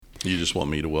You just want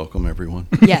me to welcome everyone?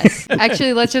 Yes.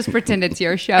 Actually, let's just pretend it's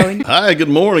your show. Hi, good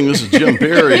morning. This is Jim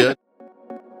Perry.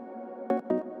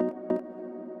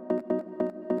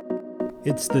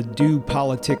 It's the Do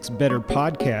Politics Better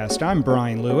podcast. I'm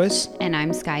Brian Lewis. And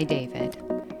I'm Sky David.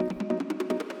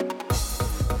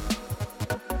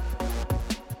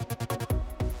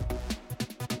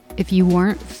 If you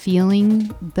weren't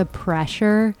feeling the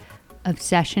pressure of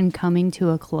session coming to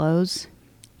a close,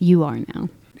 you are now.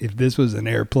 If this was an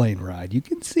airplane ride, you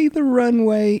can see the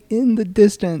runway in the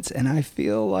distance, and I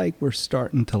feel like we're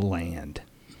starting to land.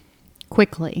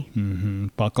 Quickly.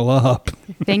 Buckle up.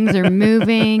 Things are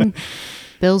moving.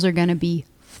 Bills are going to be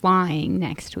flying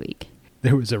next week.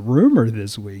 There was a rumor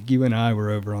this week. You and I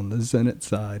were over on the Senate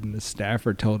side, and the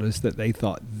staffer told us that they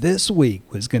thought this week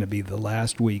was going to be the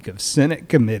last week of Senate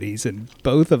committees, and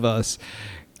both of us...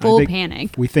 Full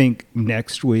panic. We think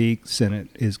next week Senate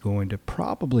is going to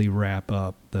probably wrap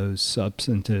up those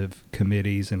substantive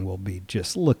committees, and we'll be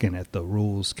just looking at the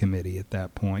Rules Committee at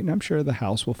that point. And I'm sure the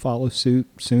House will follow suit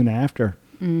soon after.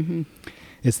 Mm-hmm.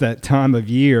 It's that time of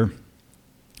year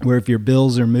where if your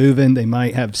bills are moving, they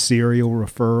might have serial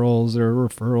referrals or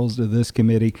referrals to this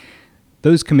committee.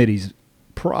 Those committees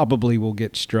probably will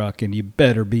get struck, and you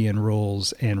better be in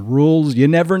rules. And rules, you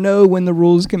never know when the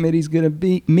Rules Committee's going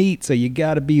to meet, so you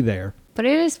got to be there. But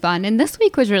it is fun, and this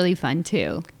week was really fun,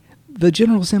 too. The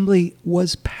General Assembly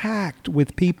was packed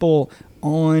with people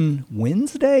on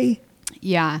Wednesday.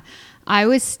 Yeah, I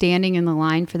was standing in the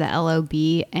line for the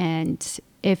LOB, and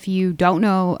if you don't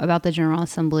know about the General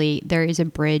Assembly, there is a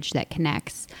bridge that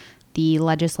connects the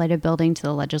legislative building to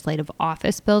the legislative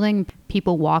office building.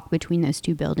 People walk between those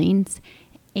two buildings.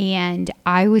 And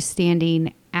I was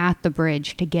standing at the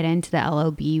bridge to get into the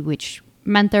LOB, which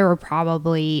meant there were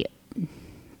probably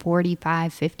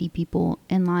 45, 50 people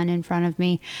in line in front of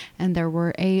me. And there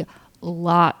were a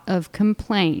lot of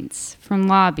complaints from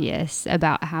lobbyists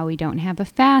about how we don't have a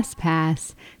fast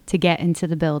pass to get into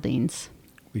the buildings.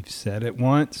 We've said it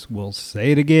once, we'll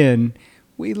say it again.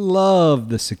 We love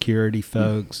the security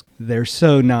folks. They're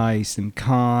so nice and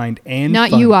kind and Not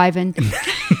fun. you, Ivan.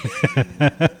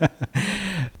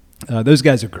 Those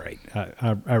guys are great.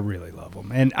 I really love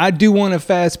them. And I do want a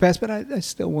fast pass, but I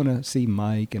still want to see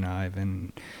Mike and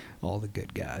Ivan, all the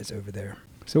good guys over there.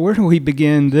 So where do we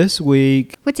begin this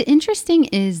week? What's interesting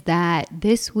is that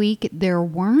this week there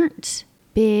weren't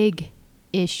big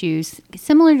issues.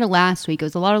 Similar to last week, it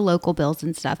was a lot of local bills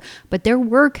and stuff, but there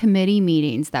were committee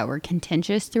meetings that were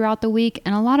contentious throughout the week,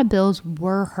 and a lot of bills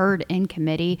were heard in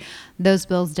committee. Those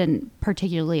bills didn't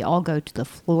particularly all go to the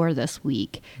floor this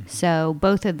week. So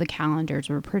both of the calendars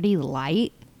were pretty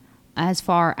light as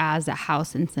far as the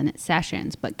House and Senate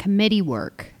sessions, but committee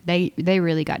work, they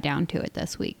really got down to it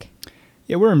this week.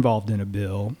 Yeah, we're involved in a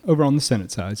bill over on the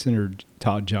Senate side. Senator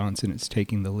Todd Johnson is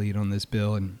taking the lead on this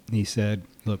bill, and he said,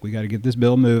 look, we got to get this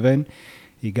bill moving.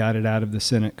 He got it out of the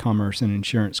Senate Commerce and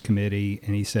Insurance Committee,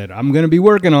 and he said, I'm going to be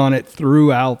working on it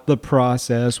throughout the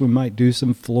process. We might do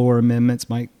some floor amendments,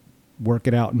 might work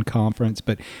it out in conference,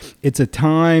 but it's a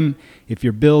time, if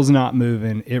your bill's not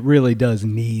moving, it really does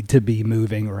need to be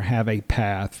moving or have a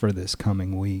path for this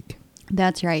coming week.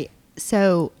 That's right.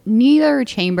 So neither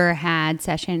chamber had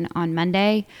session on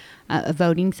Monday, a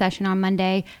voting session on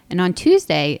Monday. And on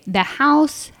Tuesday, the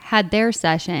House had their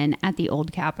session at the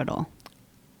old Capitol.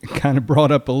 It kind of brought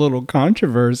up a little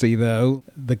controversy, though.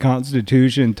 The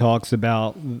Constitution talks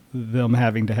about them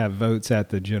having to have votes at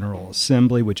the General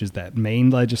Assembly, which is that main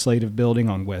legislative building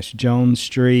on West Jones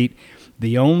Street.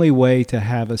 The only way to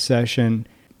have a session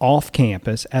off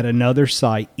campus at another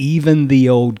site, even the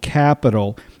old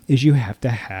Capitol, is you have to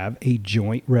have a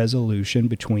joint resolution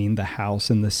between the House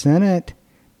and the Senate.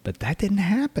 But that didn't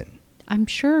happen. I'm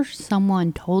sure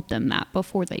someone told them that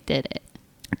before they did it.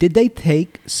 Did they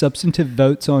take substantive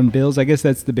votes on bills? I guess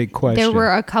that's the big question. There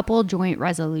were a couple joint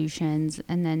resolutions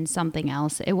and then something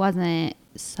else. It wasn't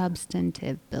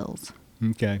substantive bills.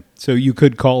 Okay. So you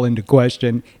could call into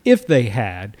question if they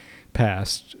had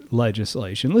passed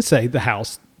legislation. Let's say the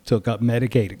House took up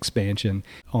Medicaid expansion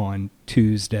on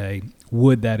Tuesday.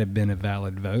 Would that have been a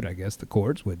valid vote? I guess the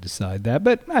courts would decide that,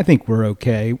 but I think we're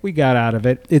okay. We got out of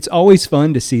it. It's always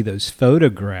fun to see those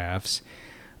photographs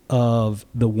of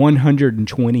the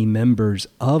 120 members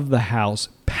of the House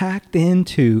packed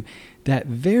into that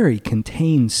very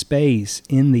contained space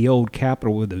in the old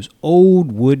Capitol with those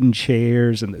old wooden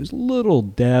chairs and those little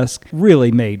desks,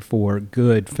 really made for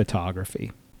good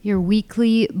photography. Your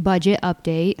weekly budget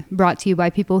update brought to you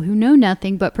by people who know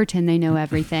nothing but pretend they know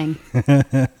everything.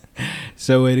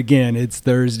 So it's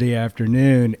Thursday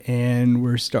afternoon, and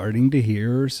we're starting to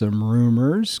hear some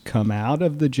rumors come out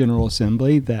of the General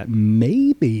Assembly that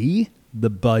maybe the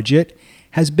budget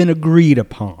has been agreed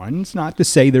upon. It's not to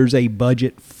say there's a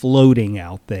budget floating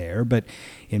out there, but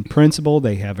in principle,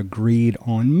 they have agreed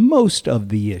on most of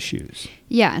the issues.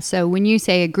 Yeah, so when you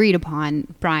say agreed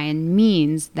upon, Brian,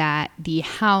 means that the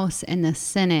House and the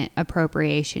Senate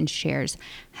appropriations chairs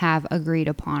have agreed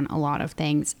upon a lot of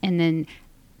things. And then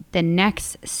the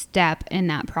next step in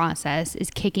that process is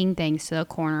kicking things to the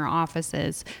corner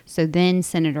offices. So then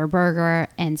Senator Berger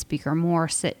and Speaker Moore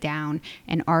sit down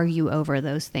and argue over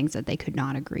those things that they could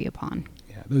not agree upon.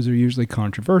 Yeah, those are usually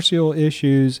controversial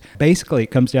issues. Basically,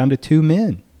 it comes down to two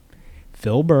men,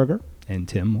 Phil Berger and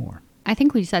Tim Moore. I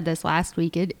think we said this last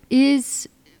week. It is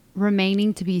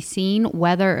remaining to be seen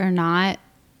whether or not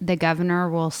the governor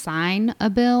will sign a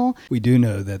bill. We do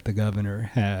know that the governor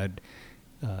had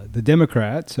the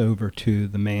Democrats over to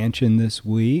the mansion this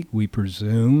week. We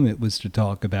presume it was to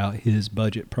talk about his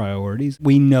budget priorities.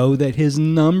 We know that his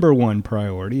number one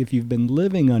priority, if you've been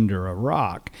living under a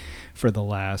rock for the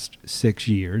last 6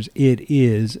 years, it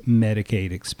is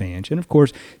Medicaid expansion. Of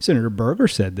course, Senator Berger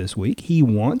said this week he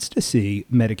wants to see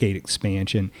Medicaid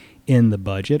expansion in the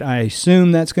budget. I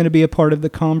assume that's going to be a part of the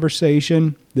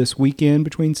conversation this weekend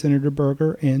between Senator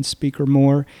Berger and Speaker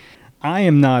Moore. I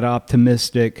am not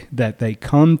optimistic that they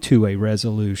come to a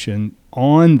resolution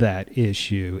on that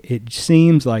issue. It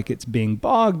seems like it's being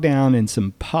bogged down in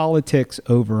some politics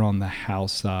over on the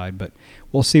House side, but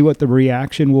we'll see what the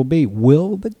reaction will be.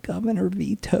 Will the governor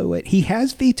veto it? He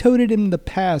has vetoed it in the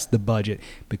past, the budget,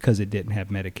 because it didn't have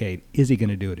Medicaid. Is he going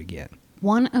to do it again?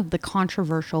 One of the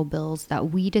controversial bills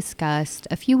that we discussed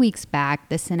a few weeks back,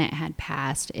 the Senate had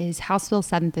passed, is House Bill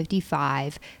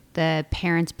 755, the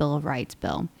Parents' Bill of Rights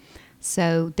bill.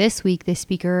 So this week, the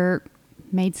speaker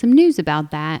made some news about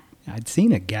that. I'd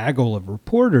seen a gaggle of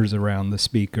reporters around the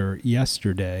speaker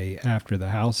yesterday after the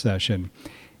House session,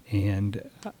 and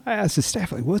I asked the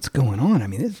staff, like, what's going on? I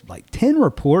mean, there's like 10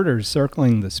 reporters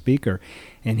circling the speaker,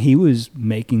 and he was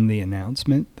making the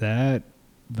announcement that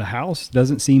the House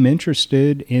doesn't seem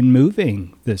interested in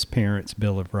moving this Parents'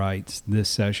 Bill of Rights this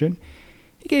session.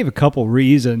 He gave a couple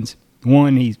reasons.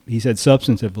 One, he said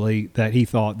substantively that he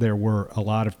thought there were a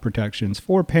lot of protections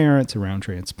for parents around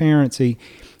transparency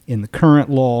in the current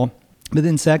law. But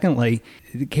then secondly,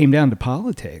 it came down to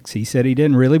politics. He said he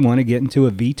didn't really want to get into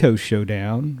a veto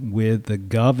showdown with the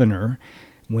governor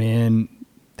when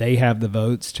they have the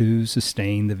votes to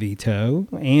sustain the veto.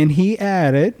 And he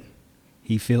added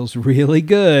he feels really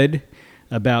good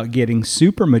about getting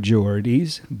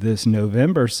supermajorities this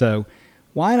November. So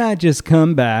why not just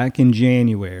come back in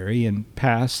January and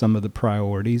pass some of the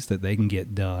priorities that they can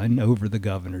get done over the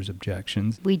governor's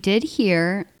objections? We did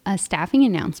hear a staffing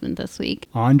announcement this week.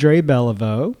 Andre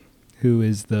Beliveau, who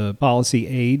is the policy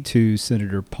aide to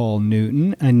Senator Paul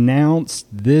Newton, announced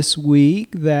this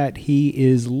week that he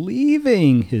is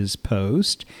leaving his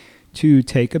post to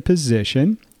take a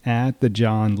position at the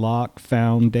John Locke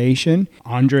Foundation.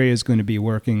 Andre is going to be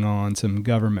working on some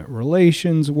government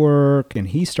relations work, and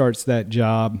he starts that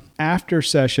job after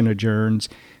session adjourns,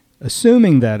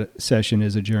 assuming that session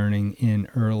is adjourning in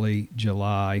early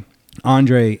July.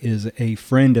 Andre is a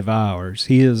friend of ours.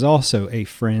 He is also a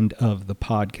friend of the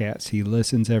podcast. He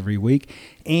listens every week,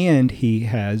 and he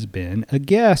has been a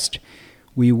guest.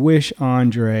 We wish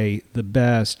Andre the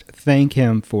best. Thank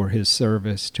him for his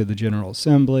service to the General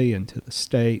Assembly and to the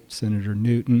state, Senator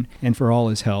Newton, and for all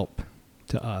his help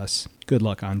to us. Good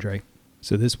luck, Andre.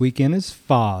 So this weekend is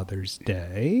Father's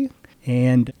Day,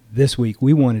 and this week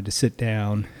we wanted to sit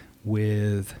down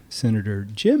with Senator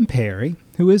Jim Perry,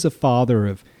 who is a father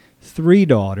of 3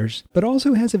 daughters, but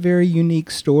also has a very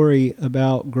unique story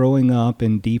about growing up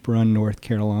in Deep Run, North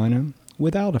Carolina,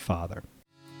 without a father.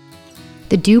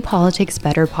 The Do Politics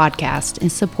Better podcast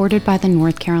is supported by the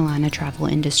North Carolina Travel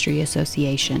Industry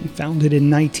Association. Founded in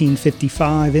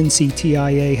 1955,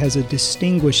 NCTIA has a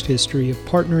distinguished history of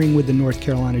partnering with the North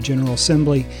Carolina General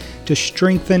Assembly to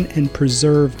strengthen and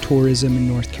preserve tourism in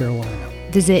North Carolina.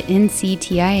 Visit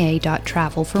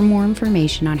nctia.travel for more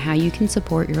information on how you can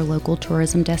support your local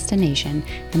tourism destination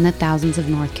and the thousands of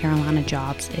North Carolina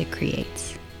jobs it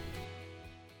creates.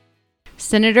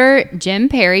 Senator Jim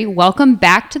Perry, welcome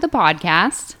back to the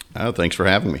podcast. Oh, thanks for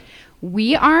having me.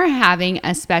 We are having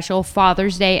a special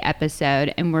Father's Day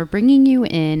episode, and we're bringing you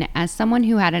in as someone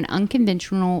who had an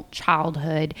unconventional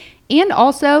childhood, and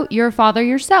also you're a father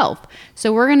yourself.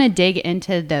 So we're going to dig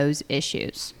into those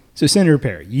issues. So, Senator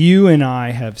Perry, you and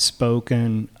I have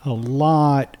spoken a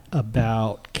lot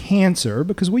about cancer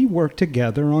because we work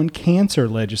together on cancer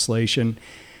legislation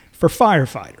for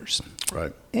firefighters.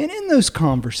 Right. And in those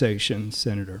conversations,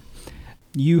 Senator,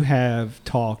 you have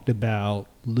talked about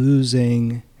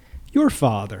losing your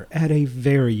father, at a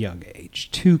very young age,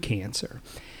 to cancer.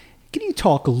 Can you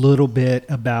talk a little bit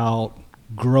about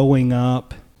growing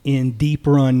up in Deep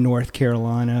Run, North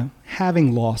Carolina,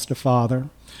 having lost a father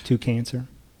to cancer?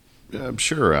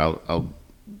 Sure. I'll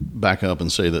back up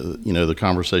and say that, the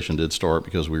conversation did start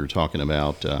because we were talking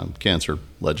about cancer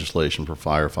legislation for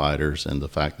firefighters and the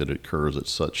fact that it occurs at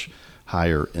such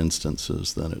higher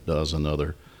instances than it does in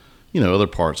other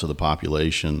parts of the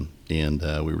population. And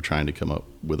we were trying to come up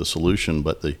with a solution,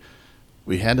 but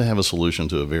we had to have a solution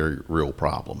to a very real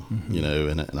problem,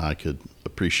 and I could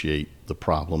appreciate the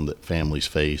problem that families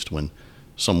faced when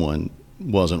someone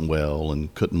wasn't well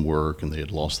and couldn't work and they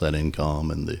had lost that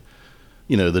income, and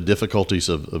the difficulties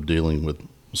of dealing with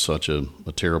such a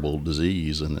terrible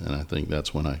disease. And I think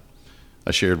that's when I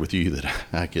shared with you that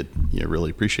I could really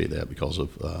appreciate that because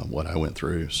of what I went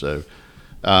through. So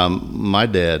my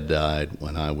dad died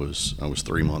when I was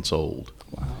 3 months old.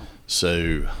 Wow.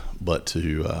 So, but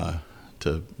to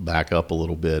back up a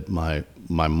little bit, my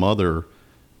mother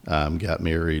got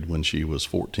married when she was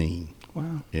 14.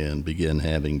 Wow. And began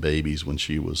having babies when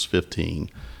she was 15.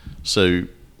 So,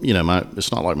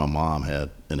 it's not like my mom had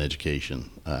an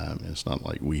education. It's not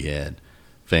like we had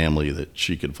family that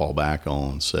she could fall back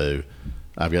on. So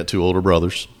I've got 2 older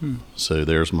brothers. So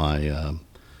there's my,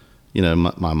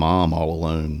 my mom all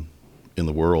alone in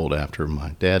the world after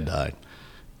my dad died.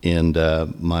 And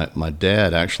my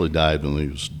dad actually died when he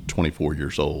was 24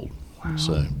 years old. Wow.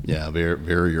 So, yeah, very,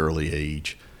 very early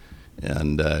age.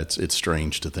 And it's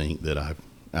strange to think that I've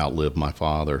outlived my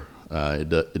father.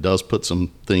 It does put some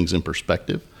things in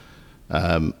perspective.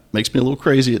 Makes me a little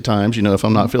crazy at times. If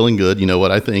I'm not feeling good,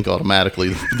 what I think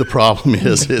automatically the problem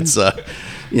is. It's,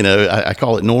 I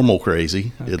call it normal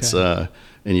crazy. Okay. It's, and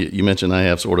you mentioned I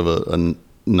have sort of a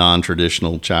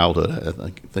non-traditional childhood. I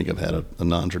think I've had a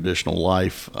non-traditional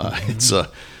life. It's,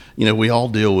 we all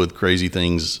deal with crazy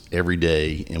things every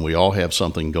day, and we all have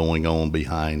something going on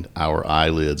behind our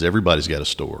eyelids. Everybody's got a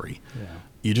story. Yeah.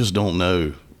 You just don't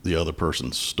know the other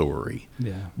person's story.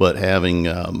 Yeah. But having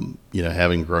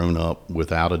grown up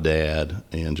without a dad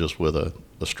and just with a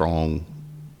strong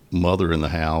mother in the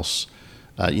house,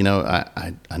 I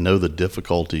know the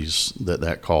difficulties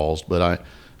that caused, but I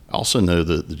also know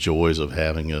the joys of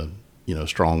having a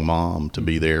strong mom to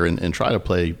be there and try to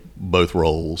play both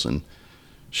roles. And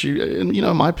she, in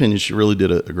my opinion, she really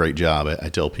did a great job. I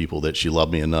tell people that she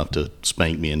loved me enough to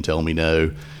spank me and tell me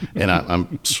no. And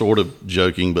I'm sort of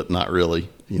joking, but not really.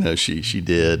 She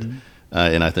did. Mm-hmm.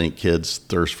 And I think kids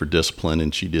thirst for discipline,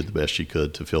 and she did the best she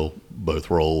could to fill both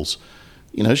roles.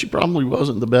 She probably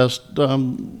wasn't the best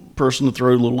person to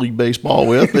throw Little League baseball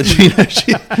with, but she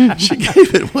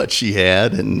gave it what she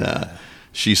had, and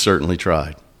she certainly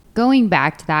tried. Going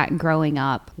back to that and growing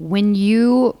up, when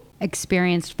you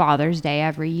experienced Father's Day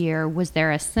every year, was there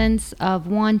a sense of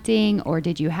wanting, or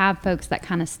did you have folks that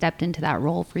kind of stepped into that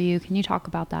role for you? Can you talk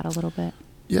about that a little bit?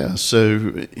 Yeah, so,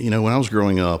 when I was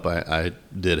growing up, I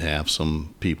did have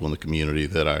some people in the community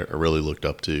that I really looked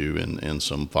up to, and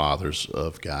some fathers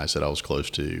of guys that I was close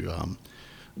to.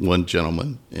 One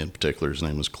gentleman in particular, his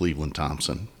name was Cleveland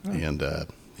Thompson, and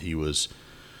he was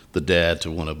the dad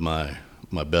to one of my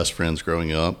best friends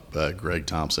growing up, Greg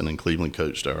Thompson, and Cleveland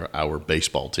coached our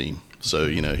baseball team. So,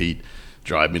 he'd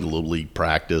drive me to Little League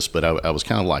practice, but I was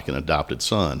kind of like an adopted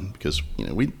son because,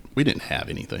 we didn't have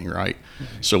anything, right?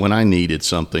 Mm-hmm. So when I needed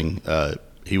something,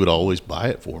 he would always buy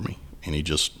it for me, and he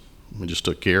just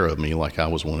took care of me like I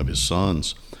was one of his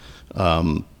sons.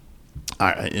 And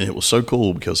it was so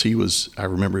cool because I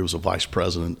remember he was a vice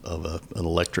president of an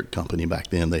electric company back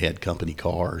then. They had company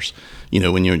cars.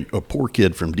 When you're a poor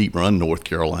kid from Deep Run, North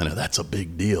Carolina, that's a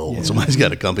big deal. Yeah. Somebody's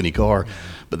got a company car.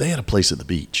 But they had a place at the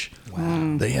beach.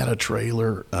 Wow. They had a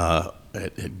trailer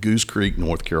at Goose Creek,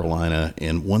 North Carolina.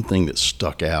 And one thing that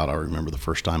stuck out, I remember the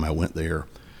first time I went there,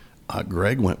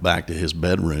 Greg went back to his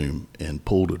bedroom and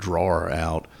pulled a drawer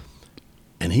out,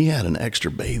 and he had an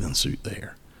extra bathing suit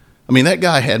there. I mean, that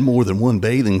guy had more than one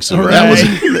bathing suit.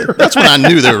 Right. That's when I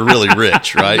knew they were really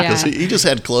rich, right? Because he just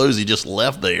had clothes he just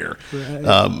left there. Right.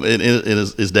 And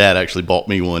his dad actually bought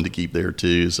me one to keep there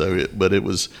too. So, but it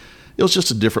was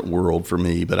just a different world for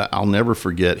me. But I'll never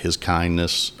forget his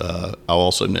kindness. I'll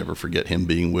also never forget him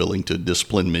being willing to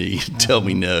discipline me, tell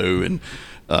me no, and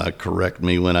correct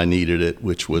me when I needed it,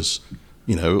 which was,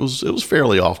 it was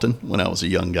fairly often when I was a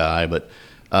young guy. But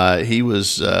he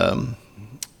was.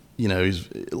 He's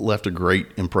left a great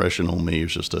impression on me. He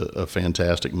was just a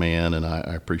fantastic man, and I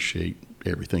appreciate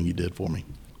everything he did for me.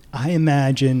 I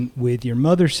imagine with your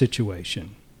mother's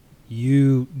situation,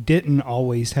 you didn't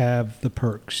always have the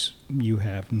perks you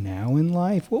have now in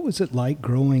life. What was it like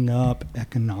growing up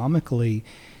economically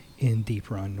in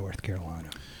Deep Run, North Carolina?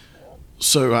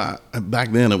 So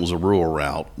back then it was a rural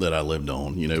route that I lived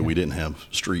on. We didn't have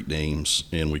street names,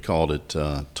 and we called it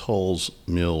Tull's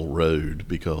Mill Road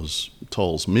because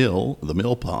Tull's Mill, the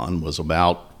mill pond, was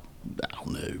about,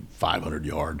 500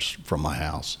 yards from my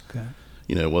house. Okay.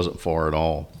 It wasn't far at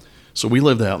all. So we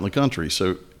lived out in the country.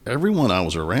 So everyone I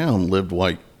was around lived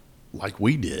like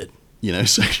we did.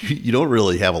 So you don't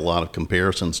really have a lot of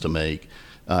comparisons to make.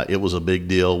 It was a big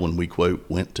deal when we, quote,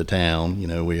 went to town.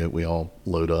 We all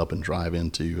load up and drive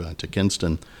into to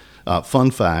Kinston. Fun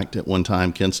fact, at one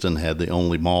time, Kinston had the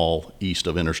only mall east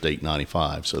of Interstate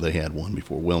 95, so they had one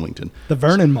before Wilmington. The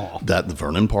Vernon Mall. The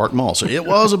Vernon Park Mall. So it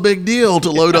was a big deal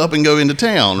to load up and go into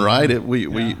town, right?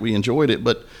 We enjoyed it.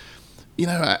 But,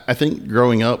 I think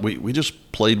growing up, we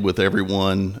just played with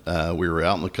everyone. We were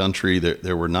out in the country.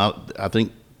 There were not, I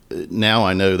think, now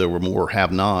I know there were more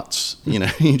have-nots.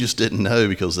 You just didn't know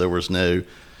because there was no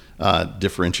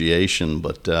differentiation.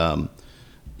 But,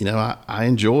 I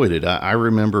enjoyed it. I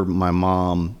remember my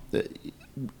mom,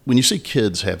 when you see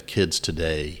kids have kids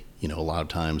today, a lot of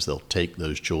times they'll take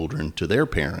those children to their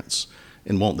parents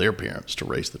and want their parents to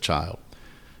raise the child.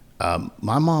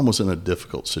 My mom was in a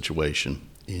difficult situation,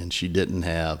 and she didn't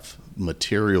have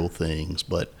material things,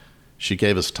 but she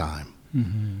gave us time.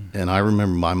 Mm-hmm. And I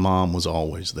remember my mom was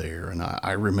always there. And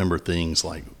I remember things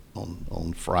like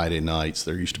on Friday nights,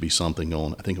 there used to be something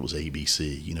on, I think it was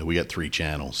ABC. We got 3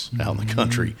 channels out in the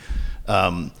country.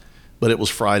 But it was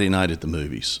Friday night at the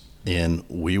movies. And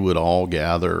we would all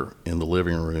gather in the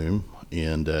living room.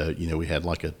 And, we had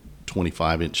like a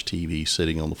 25-inch TV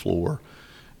sitting on the floor.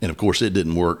 And, of course, it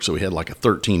didn't work. So we had like a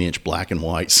 13-inch black and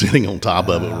white sitting on top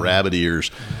of it with rabbit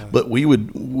ears. But we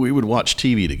would watch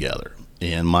TV together.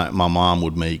 And my mom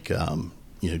would make,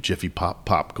 Jiffy Pop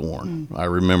popcorn. I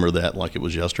remember that like it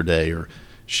was yesterday. Or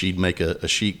she'd make a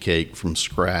sheet cake from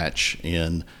scratch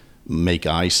and make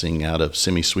icing out of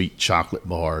semi-sweet chocolate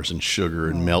bars and sugar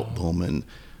and melt them.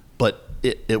 But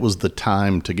it was the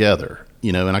time together,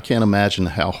 and I can't imagine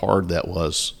how hard that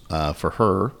was for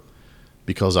her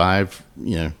because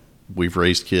we've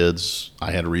raised kids.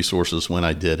 I had resources when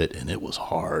I did it, and it was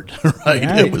hard,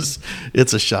 right?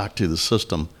 It's a shock to the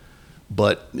system.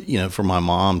 But, for my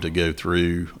mom to go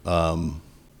through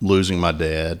losing my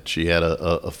dad, she had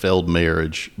a failed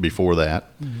marriage before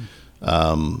that.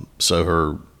 Mm-hmm. So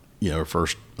her, her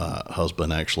first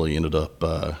husband actually ended up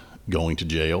going to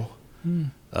jail.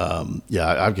 Mm.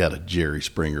 I've got a Jerry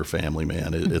Springer family,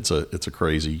 man. It's a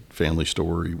crazy family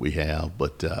story we have.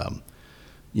 But,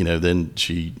 then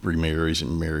she remarries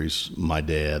and marries my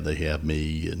dad. They have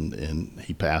me, and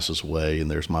he passes away,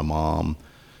 and there's my mom.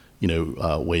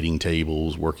 Waiting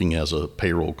tables, working as a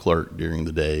payroll clerk during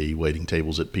the day, waiting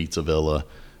tables at Pizza Villa,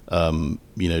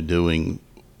 doing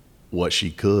what she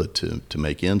could to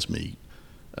make ends meet.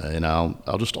 And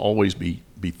I'll just always be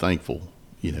thankful,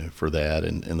 for that.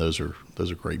 And those are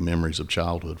great memories of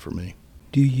childhood for me.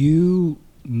 Do you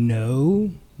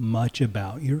know much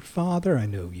about your father? I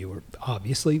know you were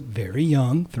obviously very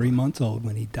young, 3 months old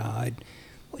when he died.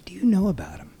 What do you know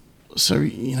about him? So,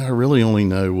 I really only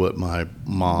know what my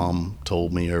mom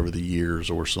told me over the years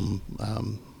or some,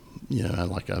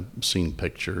 like I've seen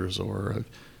pictures or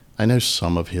I know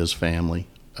some of his family.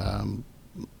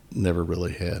 Never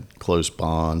really had close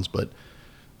bonds, but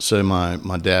so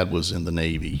my dad was in the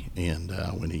Navy, and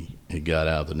when he got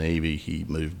out of the Navy, he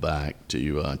moved back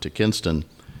to Kinston,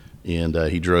 and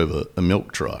he drove a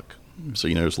milk truck. So,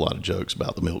 there's a lot of jokes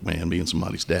about the milkman being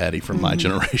somebody's daddy from my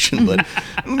generation, but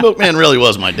the milkman really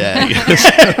was my daddy.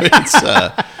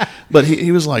 But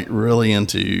he was like really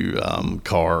into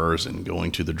cars and going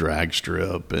to the drag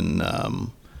strip. And, I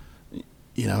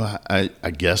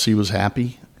guess he was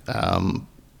happy.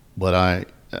 But I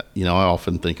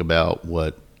often think about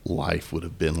what life would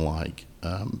have been like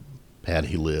had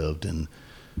he lived and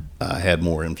had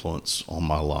more influence on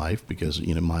my life because,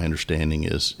 my understanding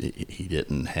is he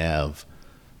didn't have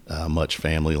much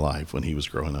family life when he was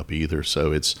growing up either.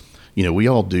 So it's, we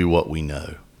all do what we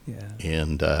know. Yeah.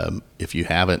 And if you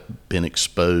haven't been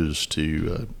exposed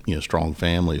to, strong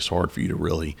family, it's hard for you to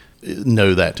really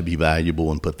know that to be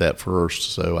valuable and put that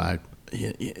first. So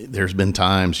there's been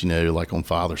times, like on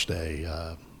Father's Day,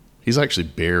 he's actually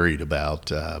buried about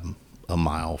a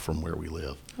mile from where we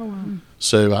live. Oh, wow.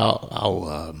 So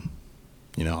I'll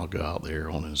go out there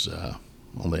on his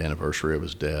on the anniversary of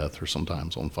his death, or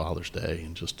sometimes on Father's Day,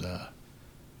 and just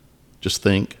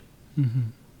think.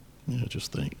 Mm-hmm.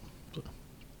 Just think.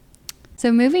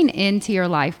 So moving into your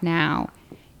life now,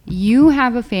 you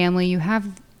have a family. You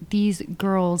have these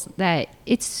girls that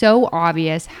it's so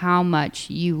obvious how much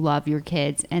you love your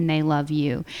kids and they love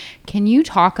you. Can you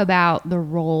talk about the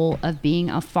role of being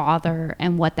a father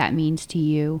and what that means to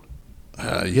you?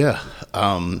 Yeah.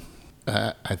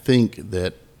 I think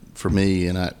that for me,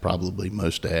 and probably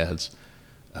most dads,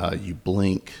 you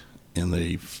blink and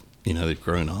they've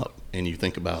grown up, and you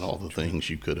think about all the things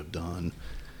you could have done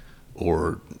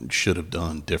or should have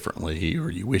done differently,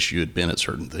 or you wish you had been at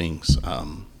certain things.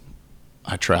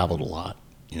 I traveled a lot,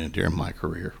 during my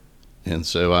career. And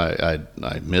so I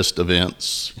missed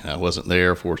events. I wasn't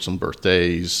there for some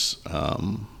birthdays.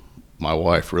 My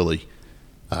wife really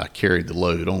carried the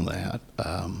load on that.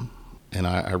 And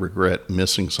I regret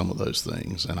missing some of those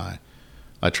things. And I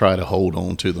try to hold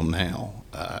on to them now.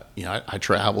 I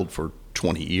traveled for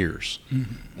 20 years.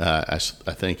 Mm-hmm.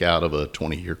 I think out of a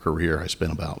 20-year career, I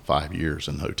spent about 5 years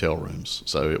in hotel rooms.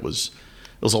 So it was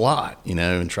a lot,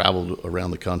 and traveled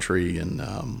around the country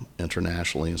and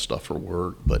internationally and stuff for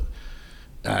work. But,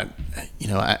 I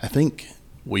think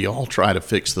we all try to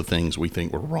fix the things we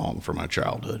think were wrong from our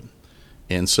childhood.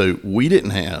 And so we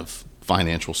didn't have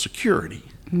financial security,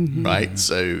 mm-hmm. right?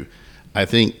 So I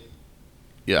think,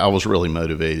 I was really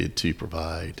motivated to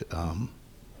provide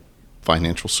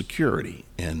financial security.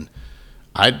 And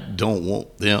I don't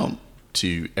want them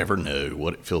to ever know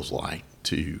what it feels like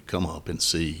to come up and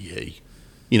see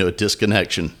a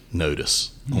disconnection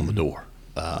notice mm-hmm. on the door.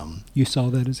 You saw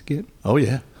that as a kid? Oh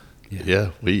yeah.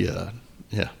 We had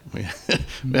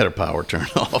our power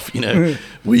turned off.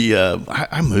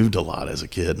 I moved a lot as a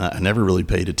kid, and I never really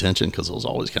paid attention because it was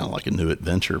always kind of like a new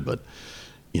adventure. But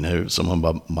some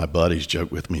of my buddies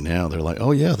joke with me now. They're like,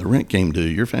 "Oh yeah, the rent came due.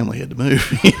 Your family had to move."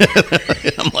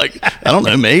 I'm like, I don't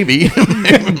know, maybe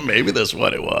that's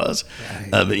what it was.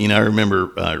 Right. But I remember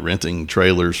renting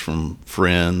trailers from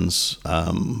friends.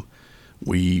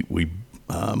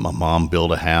 My mom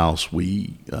built a house.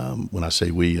 When I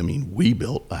say we, I mean we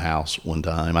built a house one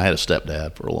time. I had a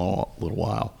stepdad for a little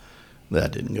while.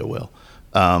 That didn't go well.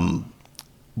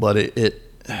 But I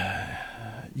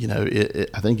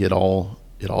think it all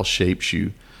shapes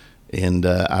you. And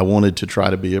I wanted to try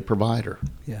to be a provider.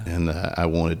 Yeah. And I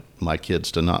wanted my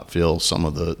kids to not feel some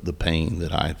of the pain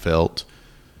that I had felt.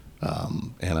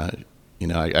 And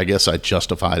I guess I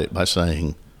justified it by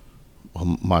saying,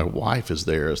 well, my wife is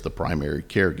there as the primary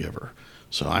caregiver,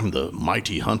 so I'm the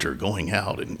mighty hunter going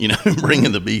out and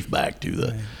bringing the beef back to the.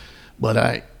 Right. But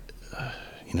I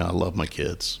love my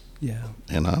kids. Yeah,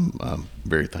 and I'm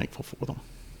very thankful for them.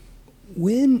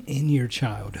 When in your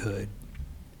childhood,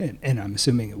 and I'm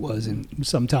assuming it was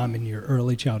sometime in your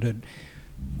early childhood,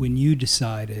 when you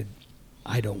decided,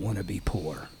 I don't want to be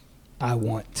poor, I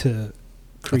want to.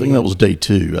 I think that was day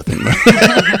 2. I think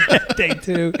day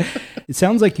 2. It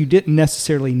sounds like you didn't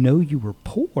necessarily know you were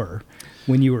poor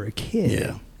when you were a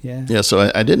kid. Yeah.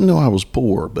 So I didn't know I was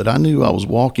poor, but I knew I was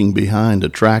walking behind a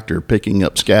tractor picking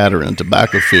up scatter in a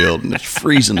tobacco field, and it's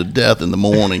freezing to death in the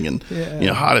morning, and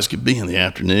hot as could be in the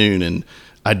afternoon. And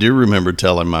I do remember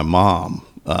telling my mom,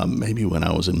 maybe when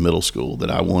I was in middle school,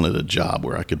 that I wanted a job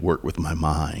where I could work with my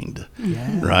mind.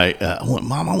 Yeah. Right?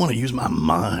 Mom, I want to use my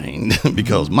mind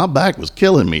because my back was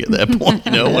killing me at that point.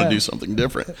 I want to do something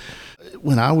different.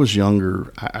 When I was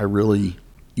younger,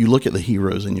 you look at the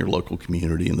heroes in your local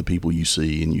community and the people you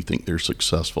see, and you think they're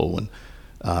successful. And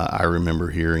I remember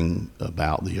hearing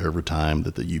about the overtime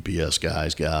that the UPS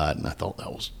guys got, and I thought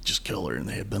that was just killer, and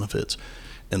they had benefits.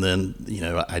 And then,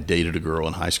 I dated a girl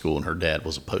in high school, and her dad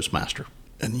was a postmaster.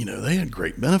 And, they had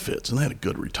great benefits, and they had a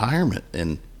good retirement.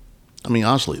 And,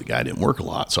 honestly, the guy didn't work a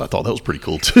lot, so I thought that was pretty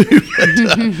cool, too.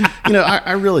 But,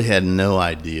 I really had no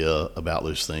idea about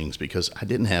those things because I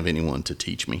didn't have anyone to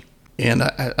teach me. And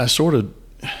I sort of,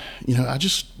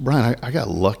 Brian, I got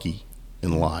lucky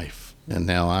in life. And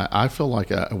now I feel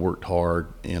like I worked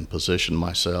hard and positioned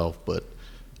myself, but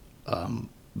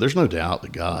there's no doubt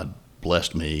that God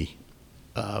blessed me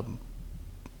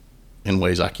in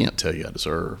ways I can't tell you I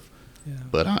deserve. Yeah.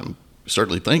 But I'm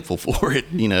certainly thankful for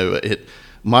it.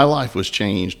 My life was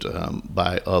changed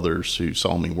by others who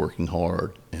saw me working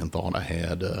hard and thought I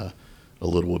had a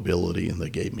little ability, and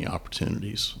they gave me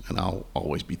opportunities, and I'll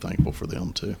always be thankful for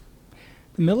them too.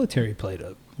 The military played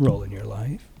a role in your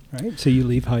life, right? So you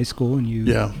leave high school and you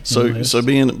So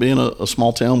being a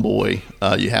small town boy,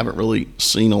 you haven't really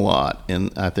seen a lot,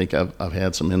 and I think I've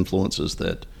had some influences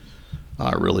that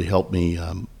really helped me.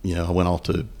 I went off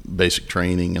to basic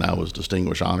training, and I was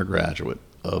distinguished honor graduate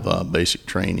of basic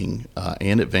training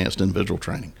and advanced individual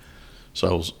training. So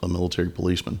I was a military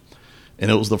policeman. And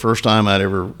it was the first time I'd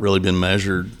ever really been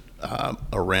measured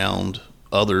around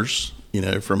others,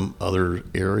 from other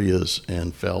areas,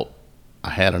 and felt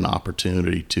I had an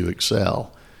opportunity to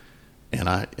excel. And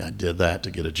I did that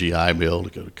to get a GI Bill to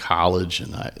go to college.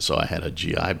 And so I had a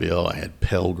GI Bill. I had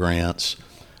Pell Grants.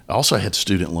 I also had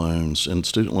student loans, and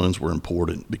student loans were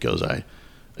important because I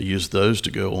used those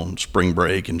to go on spring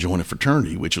break and join a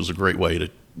fraternity, which was a great way to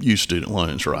use student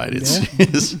loans, right? It's,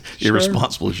 it's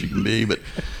irresponsible as you can be. But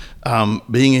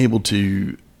being able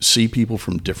to see people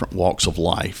from different walks of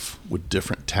life with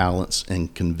different talents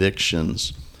and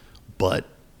convictions, but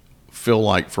feel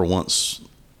like for once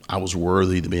I was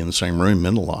worthy to be in the same room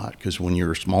meant a lot, because when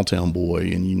you're a small town boy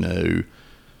and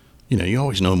you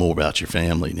always know more about your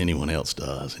family than anyone else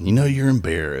does, and you're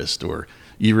embarrassed, or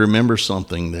you remember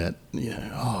something that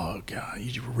oh God,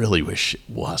 you really wish it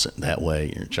wasn't that way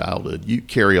in your childhood. You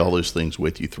carry all those things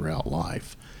with you throughout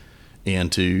life,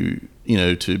 and to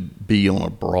be on a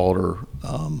broader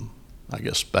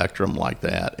spectrum like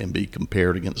that and be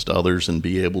compared against others and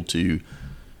be able to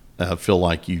feel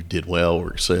like you did well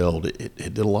or excelled, it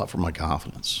did a lot for my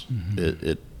confidence. Mm-hmm.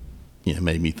 It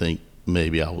made me think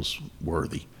maybe I was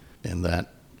worthy, and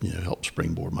that helped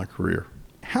springboard my career.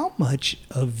 How much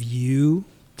of you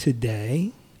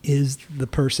today is the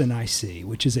person I see,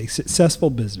 which is a successful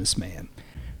businessman,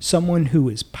 someone who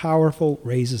is powerful,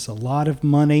 raises a lot of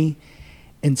money,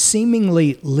 and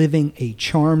seemingly living a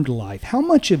charmed life? How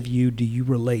much of you do you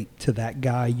relate to that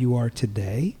guy you are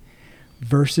today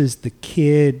versus the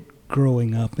kid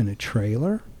growing up in a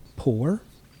trailer, poor,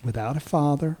 without a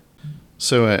father?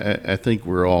 So I think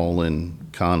we're all in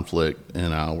conflict,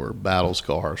 and our battle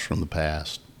scars from the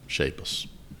past shape us,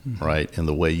 mm-hmm. right? And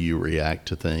the way you react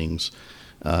to things.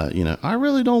 I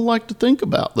really don't like to think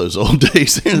about those old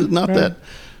days. It's not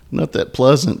that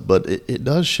pleasant, but it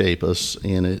does shape us,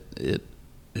 and it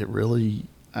really,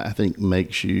 I think,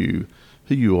 makes you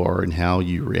who you are and how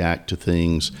you react to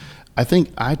things. I think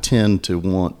I tend to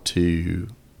want to,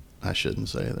 I shouldn't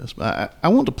say this, but I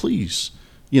want to please.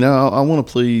 I want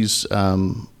to please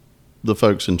the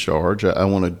folks in charge. I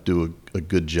want to do a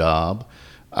good job.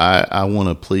 I want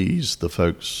to please the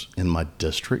folks in my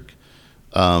district.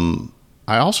 I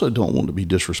also don't want to be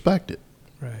disrespected,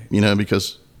 right?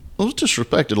 Because I was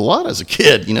disrespected a lot as a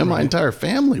kid. My right. entire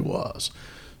family was.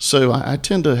 So I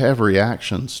tend to have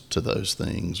reactions to those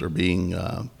things, or being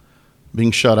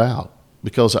shut out,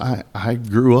 because I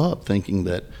grew up thinking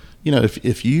that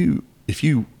if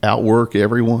you outwork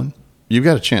everyone, you've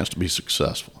got a chance to be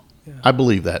successful. Yeah. I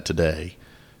believe that today.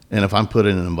 And if I'm put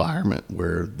in an environment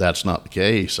where that's not the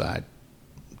case, I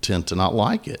tend to not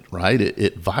like it, right?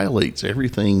 It violates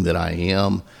everything that I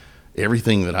am,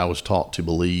 everything that I was taught to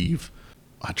believe.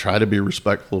 I try to be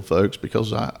respectful of folks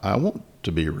because I want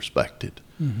to be respected.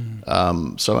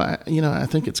 Mm-hmm. So I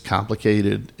think it's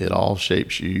complicated. It all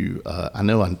shapes you. I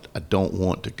know I don't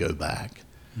want to go back,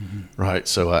 mm-hmm. right?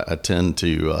 So I tend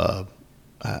to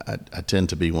I tend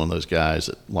to be one of those guys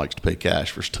that likes to pay cash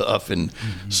for stuff and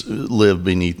mm-hmm. live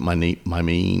beneath my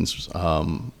means,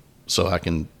 so I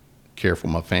can care for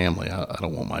my family. I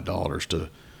don't want my daughters to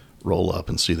roll up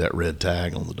and see that red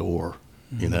tag on the door,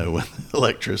 mm-hmm. When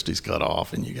electricity's cut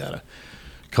off and you got to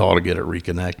call to get it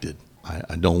reconnected.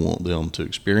 I don't want them to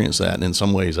experience that. And in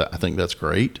some ways, I think that's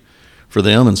great for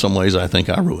them. In some ways, I think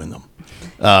I ruin them.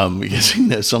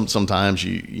 Because sometimes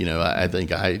I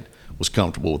think I was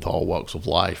comfortable with all walks of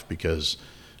life because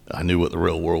I knew what the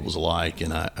real world was like,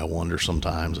 and I wonder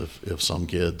sometimes if some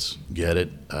kids get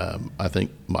it. I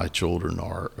think my children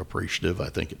are appreciative. I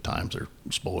think at times they're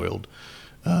spoiled.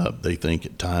 They think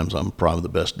at times I'm probably the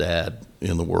best dad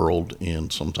in the world,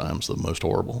 and sometimes the most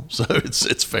horrible. So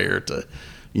it's fair to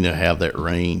have that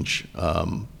range.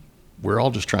 We're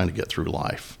all just trying to get through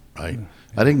life, right? Yeah.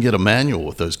 I didn't get a manual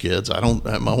with those kids.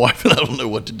 My wife and I don't know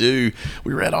what to do.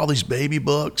 We read all these baby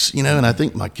books, and I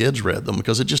think my kids read them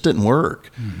because it just didn't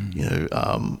work.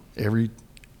 Mm-hmm.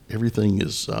 Everything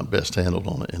is best handled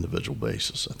on an individual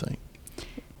basis, I think.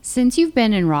 Since you've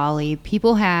been in Raleigh,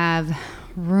 people have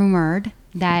rumored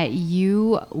that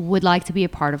you would like to be a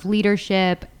part of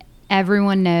leadership.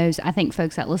 Everyone knows, I think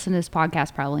folks that listen to this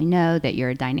podcast probably know that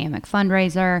you're a dynamic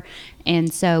fundraiser.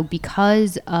 And so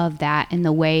because of that and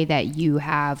the way that you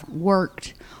have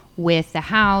worked with the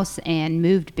House and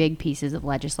moved big pieces of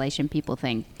legislation, people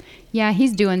think, yeah,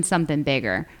 he's doing something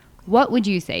bigger. What would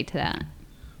you say to that?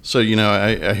 So,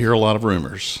 I hear a lot of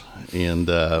rumors. And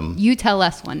you tell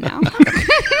us one now.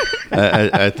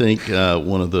 I think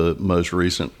one of the most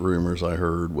recent rumors I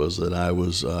heard was that I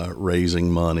was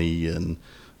raising money and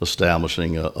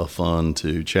establishing a fund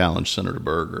to challenge Senator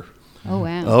Berger. Oh,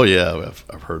 wow. Oh, yeah,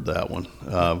 I've heard that one.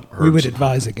 We would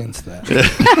advise against that.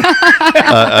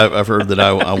 I've heard that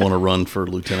I want to run for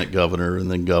lieutenant governor and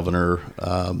then governor.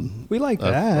 We like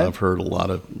that. I've heard a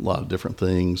lot of different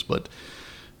things, but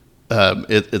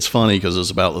It's funny because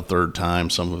it's about the third time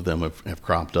some of them have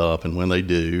cropped up, and when they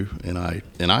do, and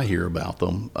I hear about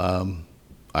them,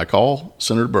 I call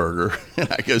Senator Berger and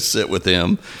I go sit with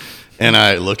him, and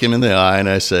I look him in the eye and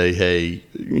I say, "Hey,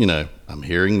 I'm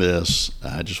hearing this.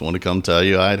 I just want to come tell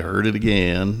you I'd heard it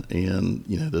again, and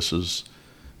this is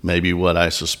maybe what I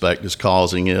suspect is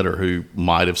causing it, or who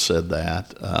might have said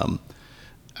that."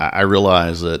 I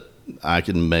realize that I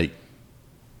can make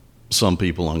some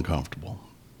people uncomfortable.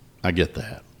 I get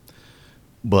that.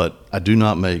 But I do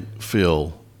not make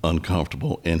Phil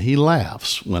uncomfortable. And he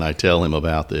laughs when I tell him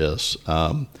about this.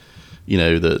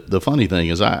 The funny thing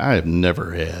is I have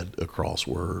never had a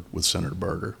crossword with Senator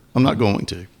Berger. I'm not going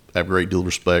to. I have a great deal of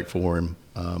respect for him.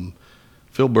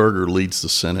 Phil Berger leads the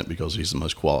Senate because he's the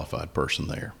most qualified person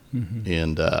there. Mm-hmm.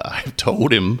 And I've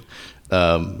told him,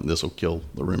 this will kill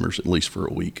the rumors at least for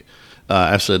a week.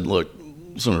 I've said, look,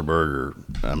 Senator Berger,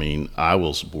 I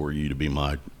will support you to be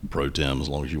my pro tem as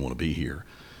long as you want to be here.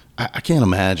 I can't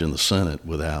imagine the Senate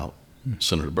without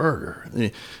Senator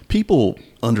Berger. People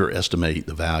underestimate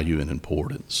the value and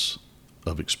importance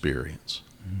of experience.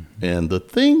 Mm-hmm. And the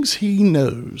things he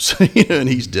knows and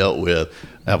he's dealt with,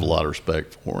 I have a lot of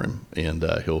respect for him, and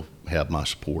he'll have my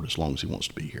support as long as he wants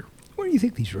to be here. Where do you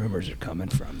think these rumors are coming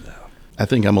from, though? I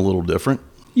think I'm a little different.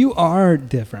 You are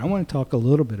different. I want to talk a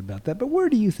little bit about that, but where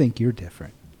do you think you're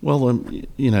different? Well,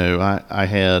 I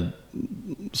had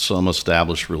some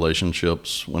established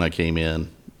relationships when I came in.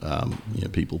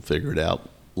 People figured out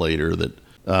later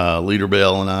that Leader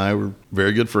Bell and I were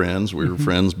very good friends. We were mm-hmm.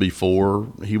 friends before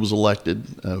he was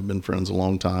elected. I've been friends a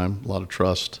long time, a lot of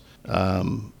trust. I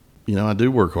do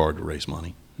work hard to raise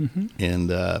money. Mm-hmm.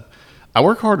 And I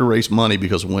work hard to raise money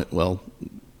because,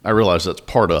 I realize that's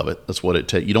part of it. That's what it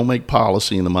takes. You don't make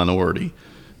policy in the minority.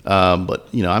 But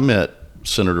I met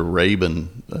Senator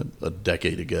Rabin a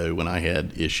decade ago when I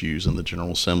had issues in the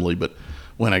General Assembly. But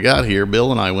when I got here,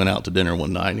 Bill and I went out to dinner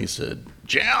one night, and he said,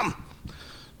 "Jim,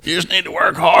 you just need to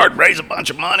work hard, raise a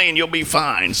bunch of money, and you'll be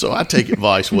fine." So I take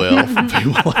advice well from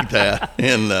people like that.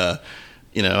 And,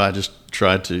 I just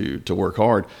try to work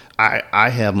hard. I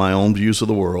have my own views of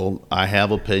the world. I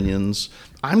have opinions.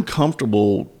 I'm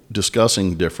comfortable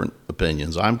discussing different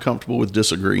opinions. I'm comfortable with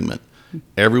disagreement.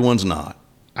 Everyone's not.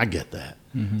 I get that,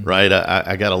 mm-hmm. right?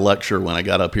 I got a lecture when I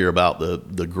got up here about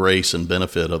the grace and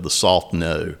benefit of the soft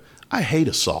no. I hate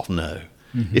a soft no.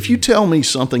 Mm-hmm. If you tell me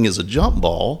something is a jump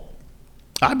ball,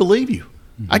 I believe you.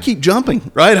 Mm-hmm. I keep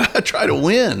jumping, right? I try to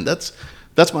win. That's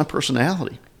my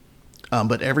personality.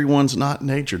 But everyone's not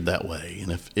natured that way.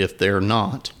 And if they're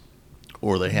not,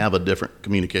 or they have a different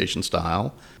communication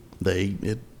style,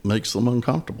 it makes them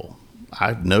uncomfortable.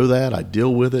 I know that. I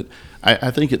deal with it. I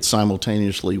think it's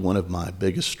simultaneously one of my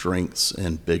biggest strengths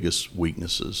and biggest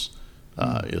weaknesses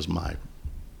is my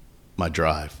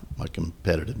drive, my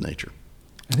competitive nature.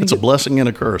 It's a blessing and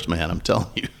a curse, man, I'm telling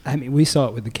you. We saw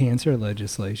it with the cancer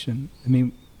legislation.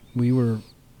 We were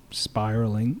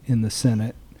spiraling in the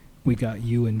Senate. We got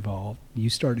you involved.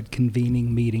 You started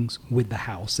convening meetings with the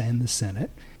House and the Senate.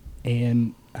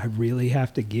 And I really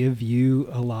have to give you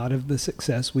a lot of the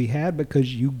success we had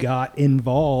because you got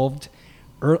involved.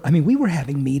 We were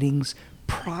having meetings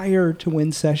prior to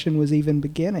when session was even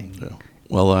beginning. Yeah.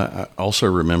 Well, I also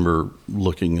remember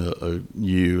looking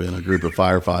you and a group of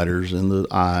firefighters in the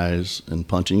eyes and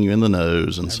punching you in the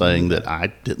nose and saying that I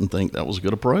didn't think that was a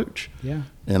good approach. Yeah.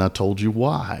 And I told you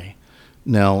why.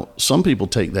 Now, some people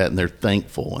take that and they're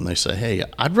thankful and they say, "Hey,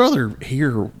 I'd rather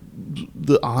hear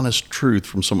the honest truth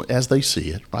from someone as they see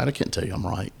it," right? I can't tell you I'm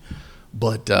right.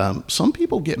 But some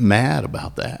people get mad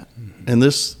about that. Mm-hmm. And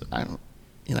this,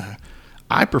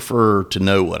 I prefer to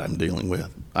know what I'm dealing with.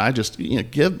 I just,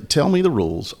 tell me the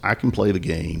rules. I can play the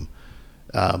game.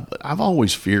 But I've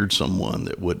always feared someone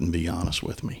that wouldn't be honest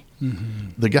with me.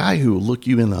 Mm-hmm. The guy who will look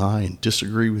you in the eye and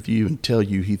disagree with you and tell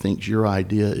you he thinks your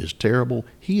idea is terrible,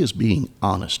 he is being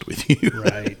honest with you.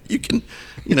 Right.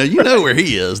 You know where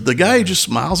he is. The guy who just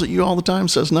smiles at you all the time,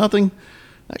 says nothing,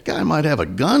 that guy might have a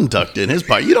gun tucked in his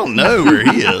pocket. You don't know where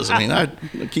he is. I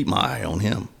keep my eye on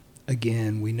him.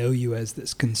 Again, we know you as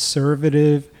this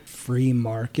conservative, free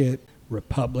market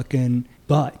Republican,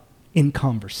 but in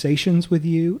conversations with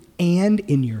you and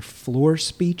in your floor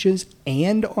speeches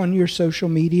and on your social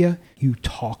media, you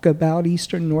talk about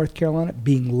Eastern North Carolina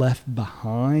being left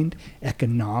behind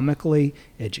economically,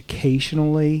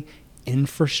 educationally,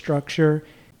 infrastructure.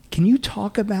 Can you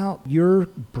talk about your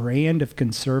brand of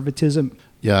conservatism?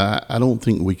 Yeah, I don't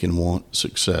think we can want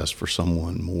success for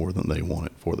someone more than they want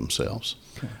it for themselves.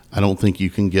 Okay. I don't think you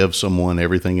can give someone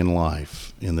everything in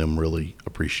life and them really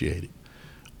appreciate it.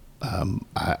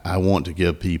 I want to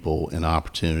give people an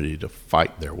opportunity to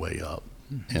fight their way up.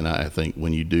 And I think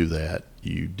when you do that,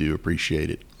 you do appreciate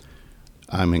it.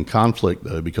 I'm in conflict,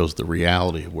 though, because the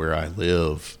reality of where I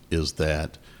live is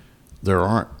that there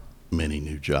aren't many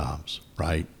new jobs,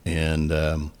 right? And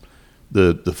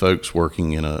the folks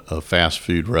working in a fast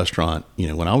food restaurant,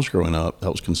 when I was growing up,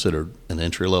 that was considered an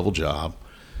entry-level job.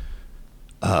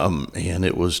 And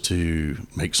it was to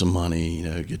make some money,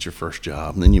 get your first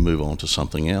job, and then you move on to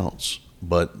something else.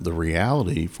 But the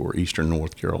reality for Eastern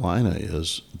North Carolina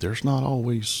is there's not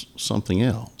always something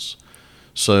else.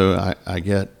 So I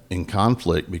get in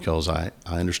conflict because I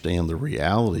understand the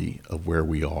reality of where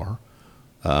we are.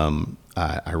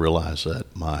 I realize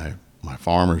that my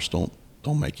farmers don't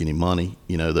make any money.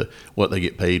 What they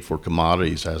get paid for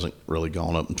commodities hasn't really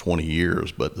gone up in 20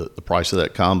 years, but the price of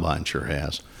that combine sure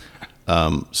has.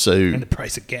 And the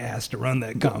price of gas to run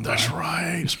that combine. That's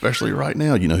right, especially right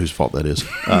now. You know whose fault that is.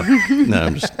 No,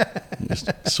 I'm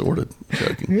just sort of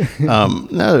joking.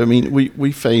 No, I mean,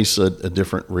 we face a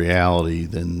different reality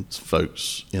than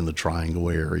folks in the Triangle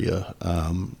area,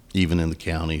 even in the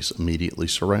counties immediately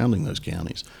surrounding those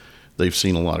counties. They've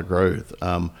seen a lot of growth.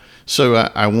 So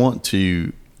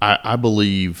I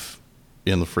believe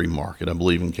in the free market. I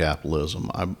believe in capitalism.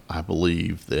 I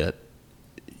believe that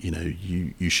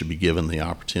you should be given the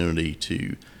opportunity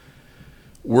to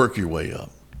work your way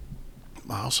up.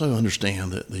 I also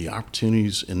understand that the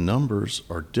opportunities in numbers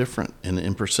are different and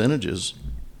in percentages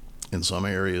in some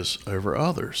areas over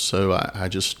others. So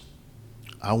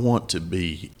I want to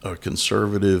be a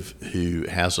conservative who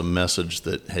has a message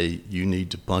that, hey, you need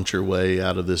to punch your way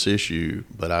out of this issue,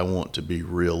 but I want to be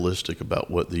realistic about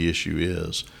what the issue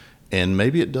is. And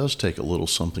maybe it does take a little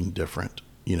something different,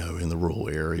 in the rural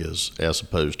areas as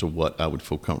opposed to what I would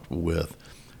feel comfortable with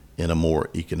in a more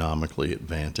economically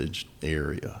advantaged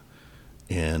area.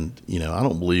 And, I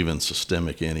don't believe in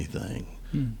systemic anything,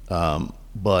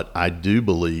 but I do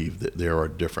believe that there are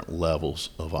different levels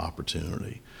of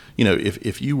opportunity.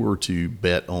 If you were to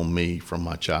bet on me from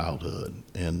my childhood,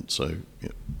 and so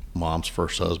mom's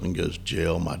first husband goes to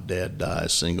jail, my dad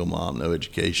dies, single mom, no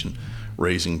education,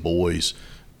 raising boys,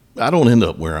 I don't end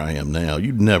up where I am now.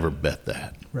 You'd never bet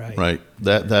that. Right.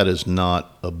 That is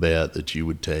not a bet that you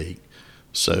would take.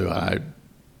 So I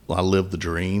live the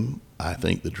dream. I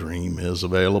think the dream is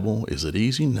available. Is it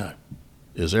easy? No.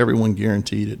 Is everyone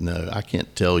guaranteed it? No. I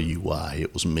can't tell you why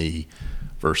it was me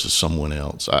versus someone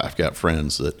else. I've got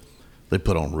friends that they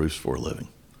put on roofs for a living.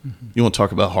 Mm-hmm. You want to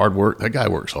talk about hard work? That guy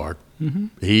works hard. Mm-hmm.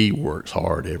 He works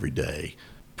hard every day.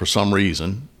 For some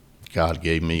reason, God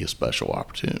gave me a special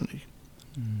opportunity.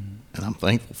 And I'm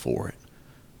thankful for it.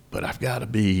 But I've got to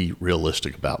be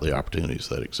realistic about the opportunities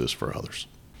that exist for others.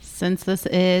 Since this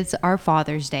is our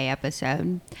Father's Day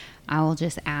episode, I will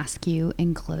just ask you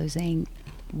in closing,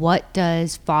 what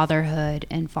does fatherhood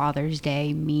and Father's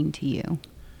Day mean to you?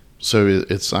 So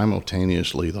it's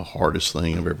simultaneously the hardest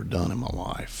thing I've ever done in my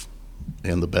life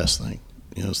and the best thing.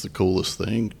 It's the coolest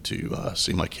thing to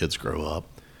see my kids grow up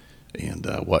and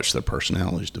watch their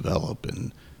personalities develop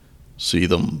and see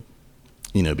them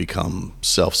become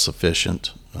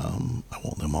self-sufficient. I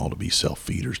want them all to be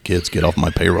self-feeders. Kids, get off my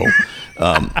payroll.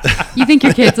 You think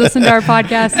your kids listen to our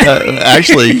podcast?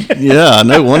 Actually, yeah, I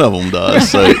know one of them does.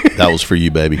 So that was for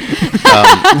you, baby.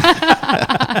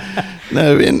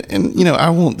 No, and I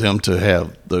want them to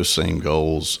have those same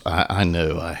goals. I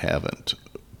know I haven't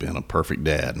been a perfect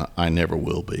dad, and I never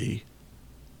will be.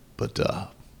 But, I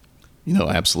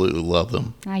absolutely love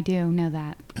them. I do know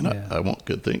that. And yeah. I want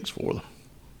good things for them.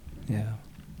 Yeah.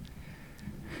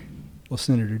 Well,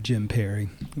 Senator Jim Perry,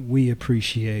 we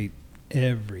appreciate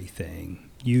everything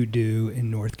you do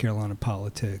in North Carolina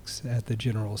politics at the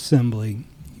General Assembly.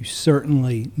 You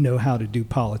certainly know how to do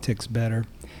politics better.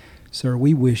 Sir,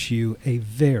 we wish you a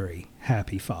very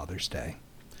happy Father's Day.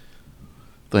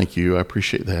 Thank you. I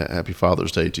appreciate that. Happy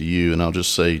Father's Day to you. And I'll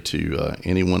just say to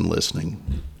anyone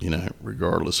listening,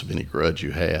 regardless of any grudge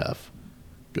you have,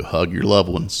 go hug your loved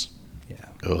ones.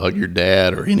 Go hug your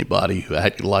dad or anybody who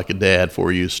acted like a dad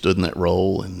for you, stood in that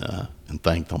role, and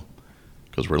thank them,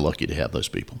 because we're lucky to have those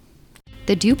people.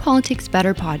 The Do Politics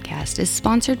Better podcast is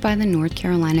sponsored by the North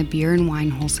Carolina Beer and Wine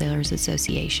Wholesalers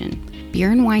Association.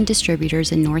 Beer and wine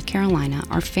distributors in North Carolina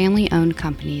are family-owned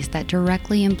companies that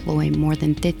directly employ more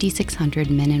than 5,600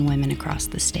 men and women across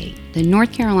the state. The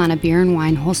North Carolina Beer and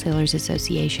Wine Wholesalers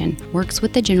Association works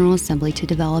with the General Assembly to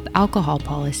develop alcohol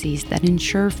policies that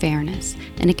ensure fairness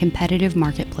in a competitive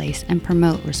marketplace and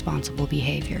promote responsible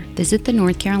behavior. Visit the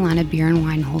North Carolina Beer and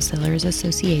Wine Wholesalers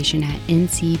Association at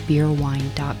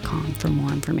ncbeerwine.com for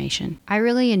more information. I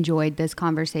really enjoyed this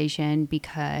conversation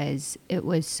because it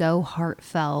was so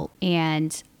heartfelt,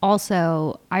 and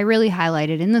also I really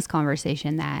highlighted in this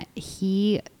conversation that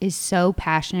he is so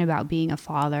passionate about being a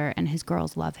father and his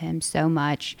girls love him so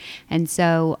much. And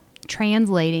so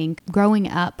translating growing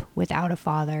up without a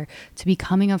father to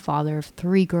becoming a father of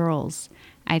 3 girls,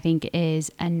 I think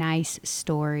is a nice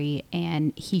story,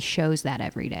 and he shows that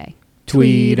every day.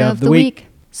 Tweet of the week.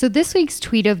 So this week's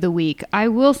tweet of the week, I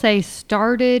will say,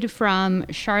 started from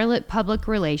Charlotte Public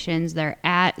Relations. They're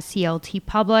at CLT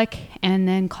Public, and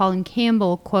then Colin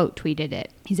Campbell quote tweeted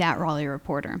it. He's at Raleigh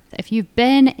Reporter. If you've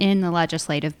been in the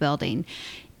legislative building,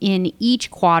 in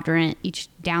each quadrant, each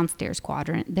downstairs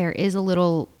quadrant, there is a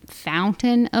little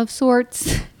fountain of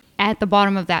sorts. At the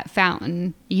bottom of that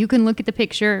fountain, you can look at the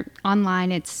picture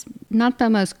online. It's not the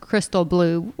most crystal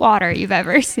blue water you've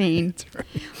ever seen, right.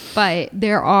 But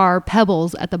there are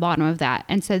pebbles at the bottom of that.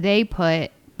 And so they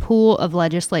put pool of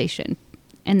legislation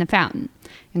in the fountain.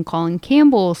 And Colin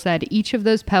Campbell said each of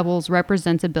those pebbles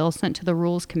represents a bill sent to the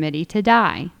Rules Committee to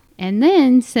die. And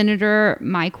then Senator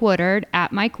Mike Woodard,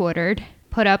 at Mike Woodard,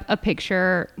 put up a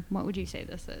picture. What would you say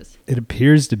this is? It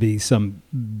appears to be some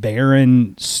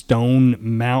barren stone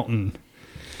mountain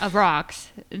of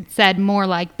rocks. It said more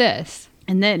like this.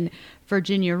 And then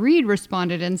Virginia Reed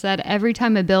responded and said, every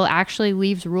time a bill actually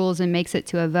leaves rules and makes it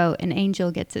to a vote, an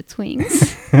angel gets its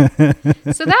wings.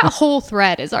 So that whole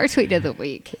thread is our tweet of the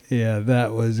week. Yeah,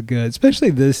 that was good, especially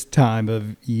this time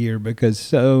of year, because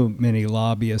so many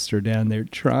lobbyists are down there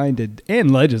trying to, and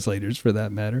legislators for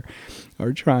that matter,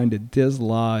 are trying to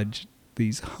dislodge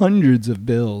these hundreds of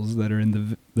bills that are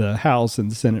in the House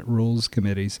and Senate Rules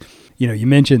Committees. You know, you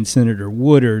mentioned Senator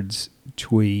Woodard's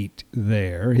tweet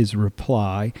there, his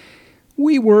reply.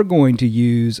 We were going to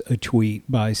use a tweet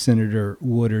by Senator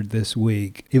Woodard this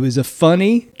week. It was a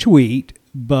funny tweet,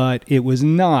 but it was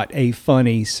not a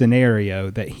funny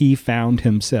scenario that he found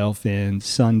himself in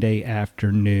Sunday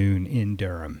afternoon in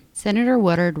Durham. Senator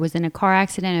Woodard was in a car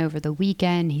accident over the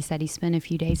weekend. He said he spent a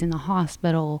few days in the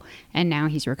hospital, and now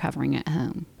he's recovering at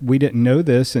home. We didn't know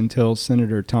this until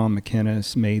Senator Tom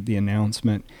McInnes made the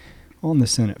announcement on the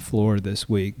Senate floor this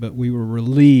week, but we were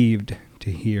relieved to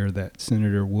hear that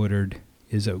Senator Woodard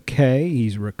is okay.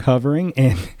 He's recovering,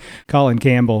 and Colin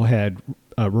Campbell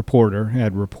a reporter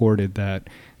had reported that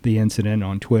the incident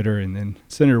on Twitter, and then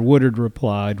Senator Woodard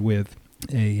replied with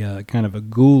a kind of a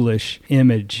ghoulish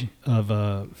image of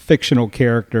a fictional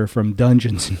character from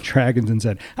Dungeons and Dragons and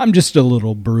said, I'm just a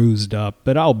little bruised up,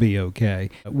 but I'll be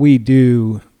okay. We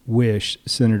do wish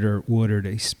Senator Woodard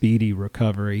a speedy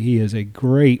recovery. He is a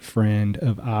great friend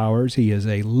of ours. He is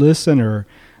a listener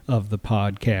of the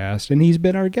podcast, and he's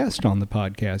been our guest on the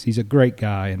podcast. He's a great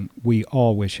guy, and we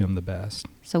all wish him the best.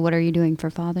 So what are you doing for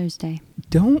Father's Day?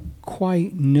 Don't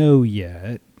quite know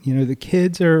yet. You know, the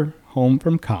kids are home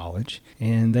from college,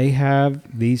 and they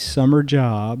have these summer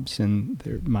jobs, and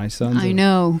my son's... I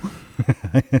know.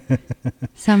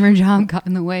 Summer job got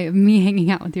in the way of me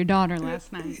hanging out with your daughter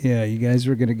last night. Yeah, you guys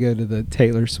were going to go to the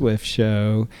Taylor Swift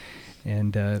show,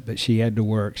 and but she had to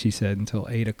work, she said, until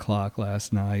 8 o'clock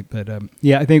last night. But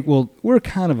yeah, I think we're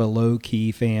kind of a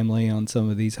low-key family on some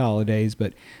of these holidays,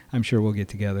 but I'm sure we'll get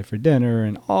together for dinner.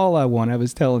 And I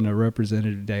was telling a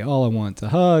representative today, all I want is a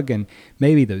hug and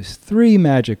maybe those 3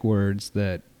 magic words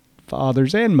that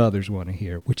fathers and mothers want to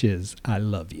hear, which is, I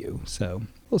love you. So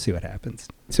we'll see what happens.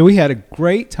 So we had a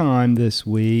great time this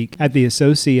week at the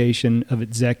Association of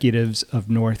Executives of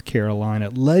North Carolina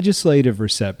legislative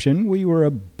reception. We were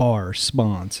a bar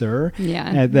sponsor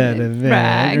at that event.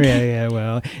 Brag. Yeah,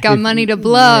 well. Got money to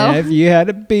blow. Yeah, if you had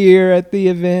a beer at the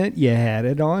event, you had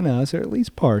it on us, or at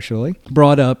least partially.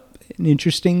 Brought up an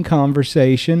interesting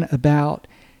conversation about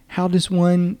how does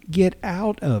one get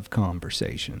out of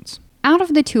conversations. Out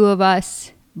of the 2 of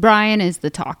us, Brian is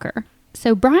the talker.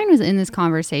 So Brian was in this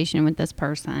conversation with this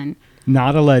person.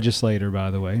 Not a legislator, by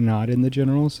the way, not in the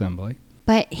General Assembly.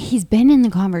 But he's been in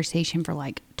the conversation for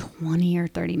like 20 or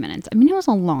 30 minutes. I mean, it was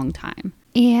a long time.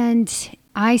 And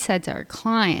I said to our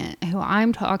client, who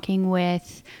I'm talking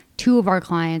with, 2 of our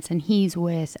clients, and he's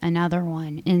with another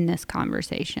one in this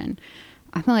conversation.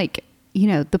 I'm like, you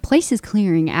know, the place is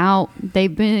clearing out.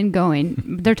 They've been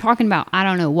going, they're talking about, I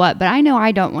don't know what, but I know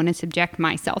I don't want to subject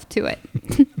myself to it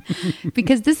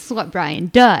because this is what Brian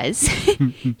does.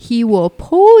 He will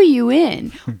pull you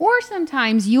in, or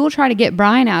sometimes you'll try to get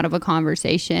Brian out of a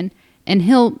conversation and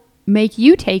he'll make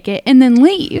you take it and then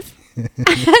leave.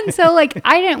 And so like,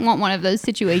 I didn't want one of those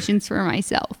situations for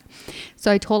myself.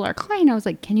 So I told our client, I was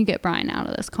like, can you get Brian out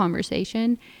of this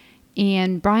conversation?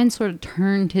 And Brian sort of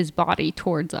turned his body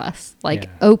towards us, like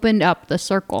opened up the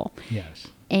circle. Yes.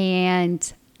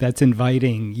 And That's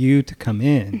inviting you to come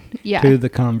in Yeah. to the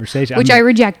conversation. Which I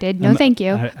rejected. No, thank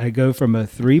you. I go from a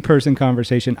 3-person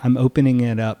conversation. I'm opening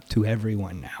it up to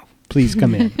everyone now. Please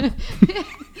come in.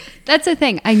 That's the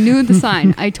thing. I knew the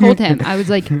sign. I told him. I was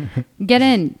like, get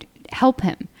in, help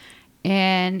him.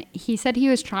 And he said he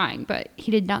was trying, but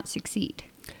he did not succeed.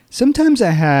 Sometimes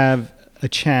I have a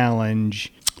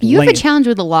challenge. You have a challenge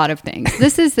with a lot of things.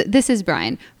 This is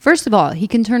Brian. First of all, he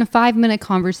can turn a 5-minute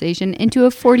conversation into a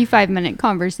 45-minute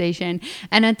conversation.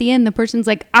 And at the end, the person's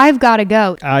like, I've got to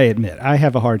go. I admit, I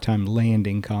have a hard time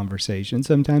landing conversations.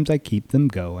 Sometimes I keep them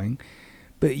going.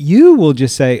 But you will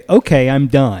just say, okay, I'm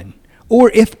done. Or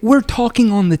if we're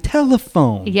talking on the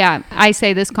telephone. Yeah, I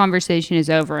say this conversation is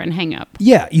over and hang up.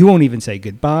 Yeah, you won't even say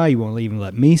goodbye. You won't even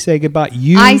let me say goodbye.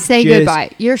 I say just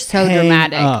goodbye. You're so hang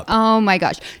dramatic. up. Oh my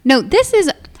gosh. No,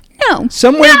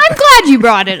 Somewhere- No, I'm glad you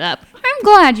brought it up. I'm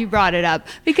glad you brought it up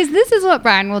because this is what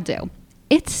Brian will do.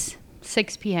 It's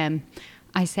 6 p.m.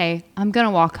 I say, I'm going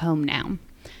to walk home now.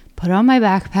 Put on my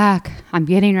backpack. I'm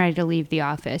getting ready to leave the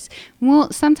office.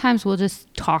 Sometimes we'll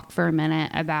just talk for a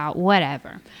minute about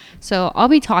whatever. So I'll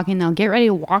be talking. They'll get ready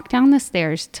to walk down the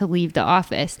stairs to leave the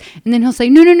office. And then he'll say,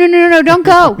 no, don't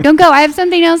go. Don't go. I have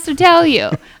something else to tell you.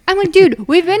 I'm like, dude,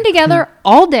 we've been together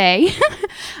all day.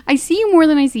 I see you more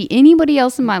than I see anybody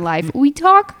else in my life. We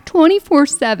talk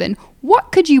 24/7.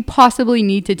 What could you possibly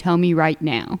need to tell me right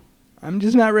now? I'm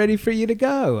just not ready for you to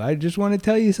go. I just want to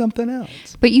tell you something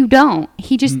else. But you don't.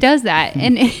 He just does that.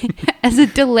 And as a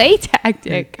delay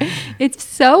tactic, it's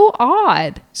so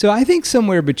odd. So I think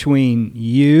somewhere between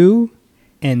you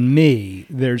and me,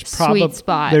 there's probably Sweet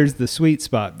spot. There's the sweet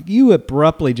spot. You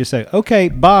abruptly just say, okay,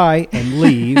 bye, and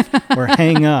leave or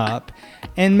hang up.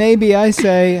 And maybe I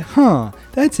say,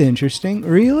 that's interesting.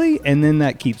 Really? And then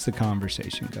that keeps the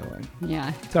conversation going.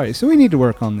 Yeah. Sorry. So we need to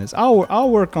work on this. I'll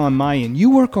work on my end. You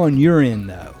work on your end,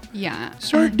 though. Yeah.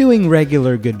 Start doing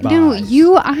regular goodbyes.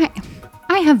 No,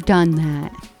 I have done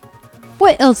that.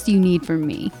 What else do you need from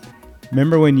me?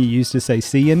 Remember when you used to say,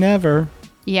 see you never?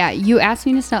 Yeah, you asked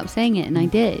me to stop saying it, and I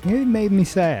did. It made me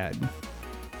sad.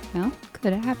 Well,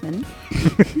 could have happened.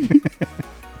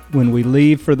 When we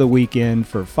leave for the weekend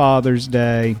for Father's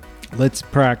Day, let's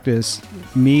practice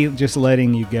me just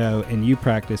letting you go and you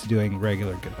practice doing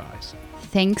regular goodbyes.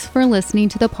 Thanks for listening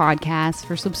to the podcast,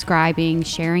 for subscribing,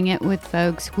 sharing it with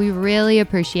folks. We really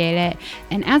appreciate it.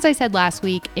 And as I said last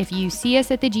week, if you see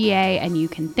us at the GA and you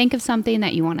can think of something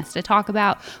that you want us to talk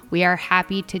about, we are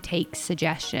happy to take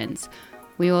suggestions.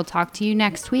 We will talk to you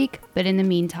next week, but in the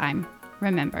meantime,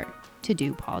 remember to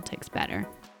do politics better.